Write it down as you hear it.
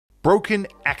Broken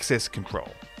access control.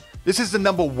 This is the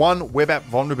 #1 web app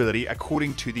vulnerability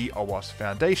according to the OWASP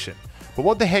Foundation. But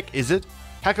what the heck is it?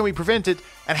 How can we prevent it?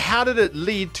 And how did it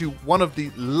lead to one of the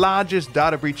largest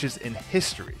data breaches in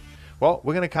history? Well,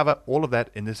 we're going to cover all of that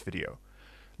in this video.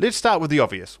 Let's start with the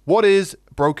obvious. What is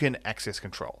broken access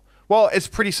control? Well, it's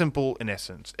pretty simple in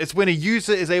essence. It's when a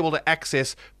user is able to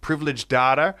access privileged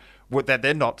data that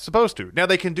they're not supposed to. Now,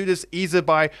 they can do this either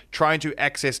by trying to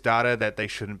access data that they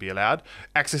shouldn't be allowed,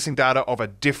 accessing data of a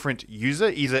different user,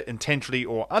 either intentionally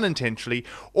or unintentionally,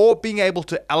 or being able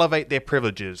to elevate their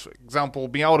privileges. For example,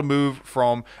 being able to move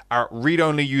from a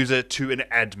read-only user to an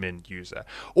admin user.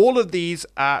 All of these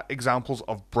are examples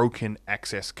of broken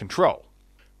access control.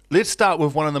 Let's start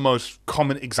with one of the most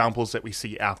common examples that we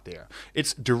see out there.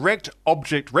 It's direct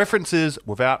object references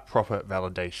without proper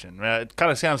validation. It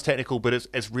kind of sounds technical, but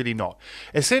it's really not.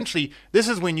 Essentially, this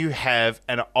is when you have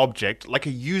an object, like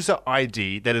a user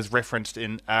ID, that is referenced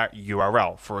in a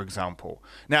URL, for example.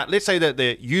 Now, let's say that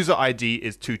the user ID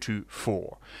is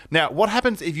 224. Now, what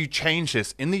happens if you change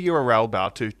this in the URL bar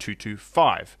to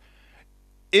 225?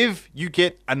 If you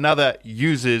get another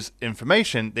user's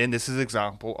information, then this is an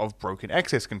example of broken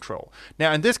access control.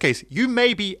 Now, in this case, you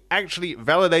may be actually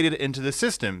validated into the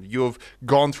system. You've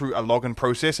gone through a login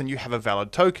process and you have a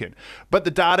valid token, but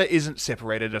the data isn't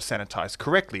separated or sanitized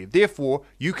correctly. Therefore,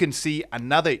 you can see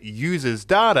another user's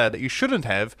data that you shouldn't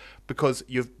have because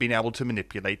you've been able to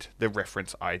manipulate the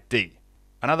reference ID.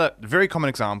 Another very common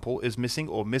example is missing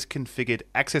or misconfigured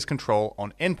access control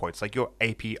on endpoints, like your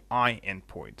API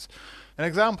endpoints. An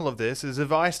example of this is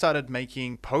if I started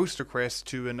making post requests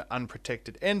to an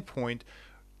unprotected endpoint,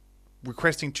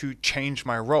 requesting to change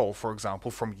my role, for example,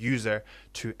 from user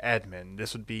to admin.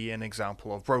 This would be an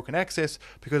example of broken access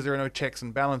because there are no checks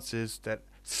and balances that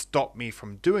stop me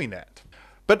from doing that.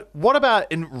 But what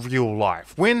about in real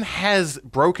life? When has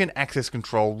broken access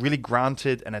control really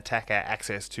granted an attacker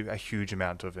access to a huge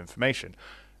amount of information?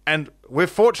 And we're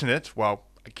fortunate, well,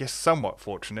 I guess somewhat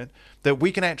fortunate, that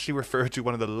we can actually refer to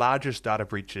one of the largest data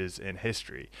breaches in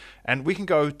history. And we can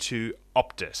go to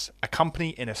Optus, a company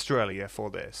in Australia, for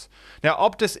this. Now,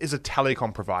 Optus is a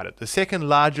telecom provider, the second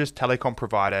largest telecom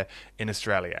provider in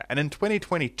Australia. And in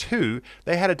 2022,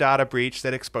 they had a data breach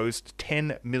that exposed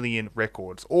 10 million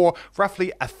records, or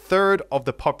roughly a third of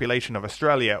the population of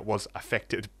Australia was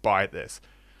affected by this.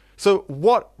 So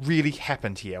what really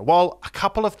happened here? Well, a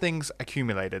couple of things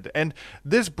accumulated, and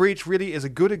this breach really is a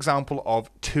good example of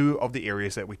two of the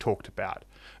areas that we talked about.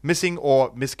 Missing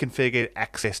or misconfigured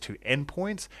access to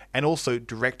endpoints, and also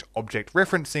direct object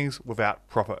referencing without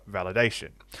proper validation.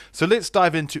 So let's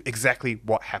dive into exactly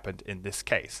what happened in this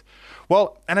case.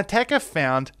 Well, an attacker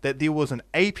found that there was an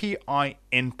API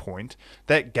endpoint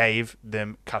that gave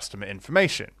them customer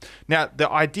information. Now, the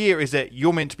idea is that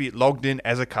you're meant to be logged in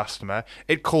as a customer,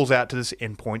 it calls out to this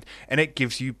endpoint, and it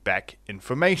gives you back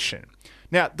information.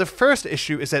 Now, the first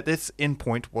issue is that this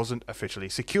endpoint wasn't officially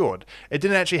secured. It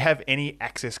didn't actually have any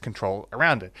access control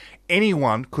around it.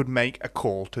 Anyone could make a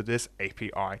call to this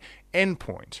API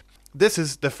endpoint. This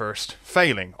is the first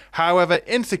failing. However,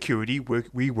 in security,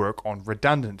 we work on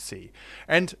redundancy.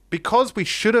 And because we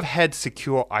should have had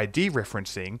secure ID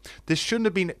referencing, this shouldn't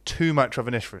have been too much of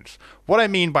an issue. What I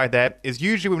mean by that is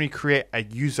usually when we create a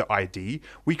user ID,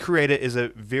 we create it as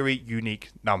a very unique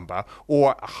number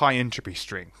or a high entropy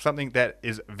string, something that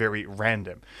is very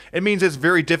random. It means it's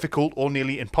very difficult or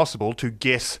nearly impossible to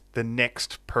guess the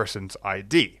next person's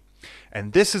ID.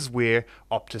 And this is where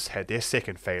Optus had their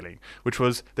second failing, which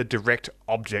was the direct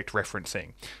object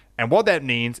referencing. And what that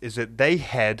means is that they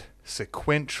had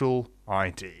sequential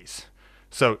IDs.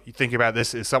 So you think about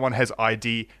this as someone has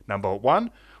ID number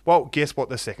 1, well, guess what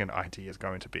the second ID is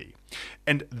going to be.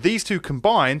 And these two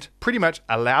combined pretty much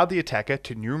allowed the attacker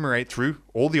to enumerate through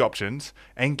all the options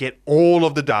and get all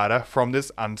of the data from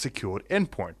this unsecured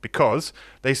endpoint because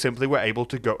they simply were able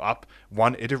to go up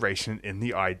one iteration in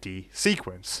the ID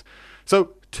sequence.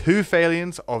 So two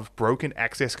failures of broken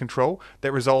access control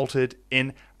that resulted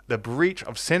in the breach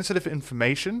of sensitive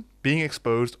information being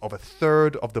exposed of a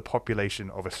third of the population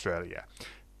of Australia.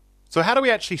 So how do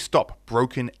we actually stop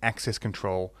broken access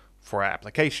control for our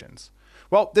applications?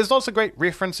 Well, there's lots of great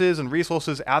references and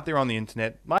resources out there on the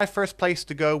internet. My first place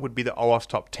to go would be the OWASP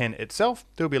Top 10 itself.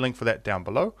 There'll be a link for that down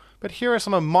below. But here are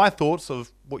some of my thoughts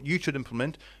of what you should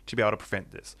implement to be able to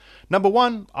prevent this. Number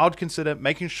one, I would consider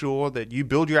making sure that you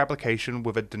build your application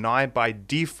with a deny by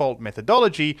default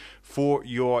methodology for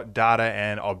your data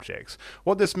and objects.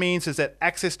 What this means is that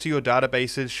access to your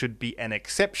databases should be an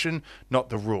exception, not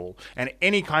the rule, and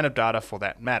any kind of data for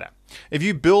that matter. If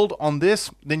you build on this,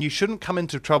 then you shouldn't come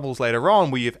into troubles later on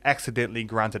where you've accidentally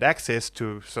granted access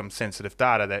to some sensitive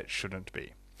data that shouldn't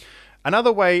be.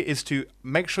 Another way is to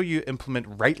make sure you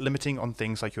implement rate limiting on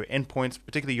things like your endpoints,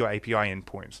 particularly your API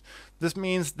endpoints. This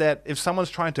means that if someone's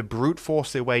trying to brute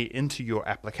force their way into your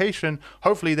application,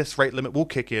 hopefully this rate limit will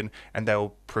kick in and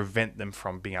they'll prevent them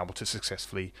from being able to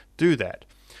successfully do that.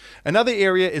 Another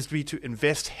area is to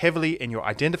invest heavily in your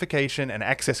identification and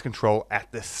access control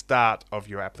at the start of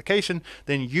your application,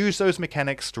 then use those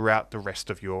mechanics throughout the rest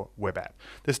of your web app.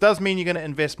 This does mean you're going to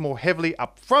invest more heavily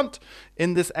up front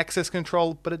in this access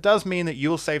control, but it does mean that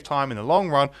you'll save time in the long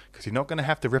run because you're not going to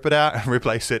have to rip it out and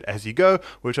replace it as you go,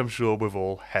 which I'm sure we've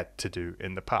all had to do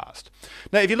in the past.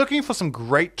 Now, if you're looking for some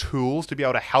great tools to be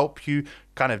able to help you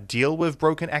kind of deal with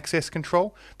broken access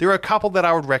control, there are a couple that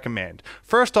I would recommend.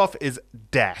 First off is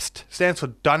DAST, stands for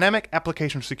Dynamic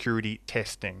Application Security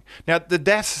Testing. Now, the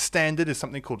DAST standard is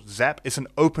something called ZAP. It's an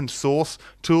open source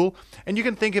tool, and you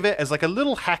can think of it as like a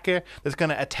little hacker that's going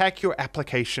to attack your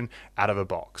application out of a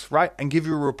box, right? And give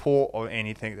you a report or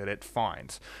anything that it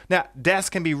finds. Now,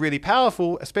 DAST can be really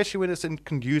powerful, especially when it's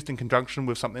used in conjunction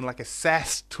with something like a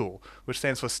SAST tool, which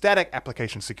stands for Static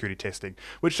Application Security Testing,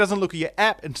 which doesn't look at your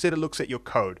app, instead it looks at your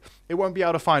code. It won't be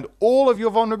able to find all of your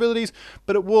vulnerabilities,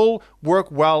 but it will work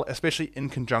well, especially in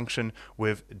conjunction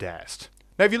with DAST.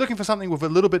 Now, if you're looking for something with a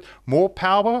little bit more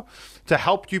power to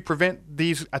help you prevent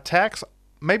these attacks,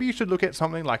 maybe you should look at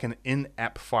something like an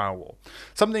in-app firewall.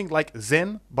 Something like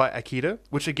Zen by IDOR,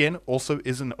 which again also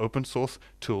is an open source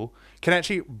tool, can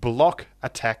actually block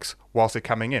attacks whilst they're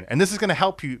coming in. And this is going to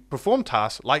help you perform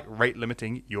tasks like rate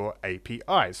limiting your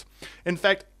APIs. In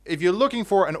fact, if you're looking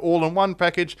for an all-in-one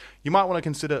package, you might want to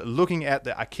consider looking at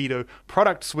the IDOR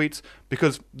product suites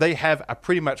because they have a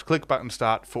pretty much click button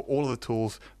start for all of the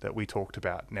tools that we talked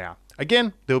about now.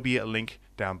 Again, there'll be a link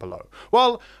down below.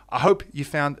 Well, I hope you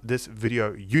found this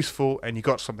video useful and you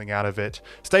got something out of it.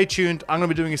 Stay tuned. I'm going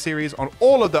to be doing a series on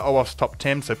all of the OWASP top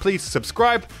 10, so please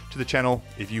subscribe to the channel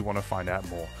if you want to find out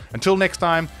more. Until next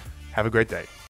time, have a great day.